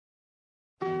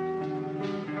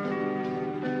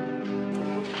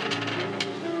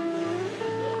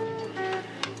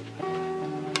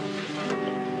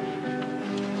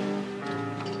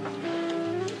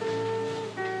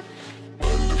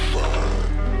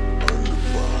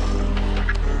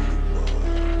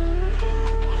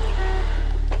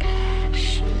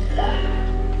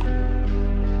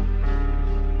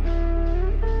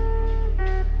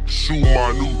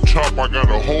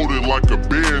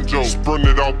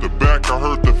the back, I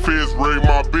heard the feds raid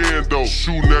my bando.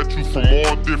 Shooting at you from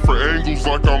all different angles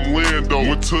like I'm Lando.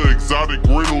 Went to exotic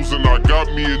rentals and I got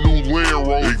me a new Land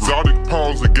Rover. Exotic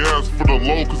pounds of gas for the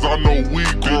low, cause I know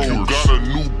weed growers. You got a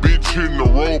new bitch hitting the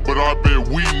road, but I bet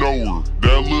we know her.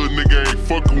 That little nigga ain't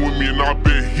fucking with me and I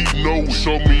bet he know it.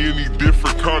 Show me any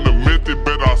different kind of method,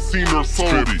 bet I seen her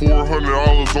sold it.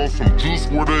 $400 on some juice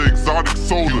with an exotic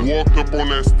soda. He walked up on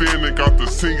that stand and got to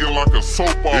singing like a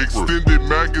soap opera. Extended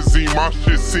magazine, my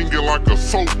shit singing like a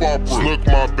soap opera. Snuck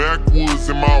my backwoods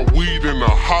and my weed in a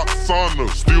hot sauna.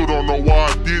 Still don't know why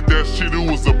I did that shit,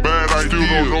 it was a bad idea. Still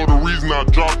don't know the reason I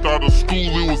dropped out of school,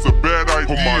 it was a bad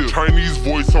idea. Put my Chinese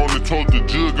voice on and told the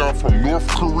jug I'm from North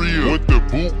Korea. Went to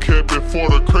boot camp and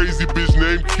fought a crazy bitch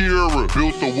named Kiera.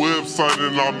 Built a website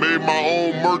and I made my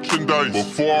own merchandise.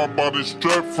 Before I bought this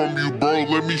strap from you, bro,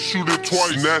 let me shoot it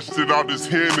twice. Snatched it out his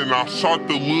hand and I shot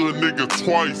the little nigga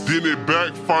twice. Then it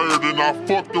backfired and I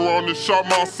fucked around and shot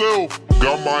myself.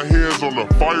 Got my hands on a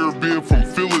fire bin from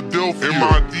Philadelphia. In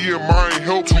my DM, I ain't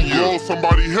help me, yo,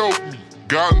 somebody help me.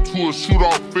 Got into a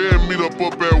shootout fan meetup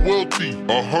up at Wealthy.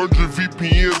 100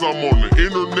 VPNs, I'm on the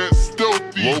internet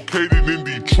stealthy. Located in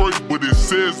Detroit, but it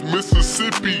says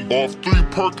Mississippi. Off 3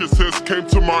 Percocets, came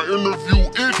to my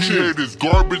interview itching. He had his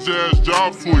garbage ass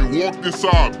job, so he walked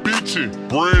inside bitching.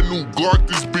 Brand new Glock,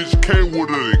 this bitch came with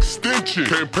an extension.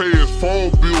 Can't pay his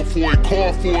phone bill for a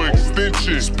call for an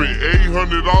extension. Spent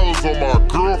 $800 on my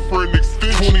girlfriend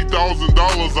extension.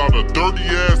 $20,000 out of dirty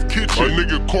ass kitchen. A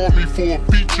nigga called me for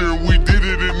a feature and we did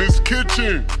it in this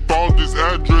kitchen. Found his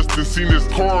address and seen his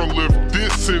car and left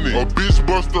this in it. A bitch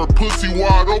bust her pussy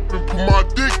wide open, put my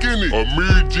dick in it.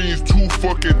 Amiri jeans too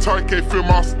fucking tight, can't fit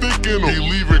my stick in them. He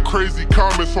leaving crazy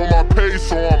comments on my page,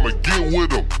 so I'ma get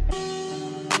with him.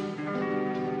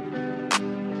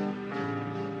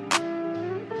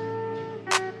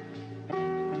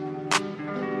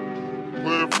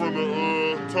 Play it from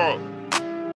the top.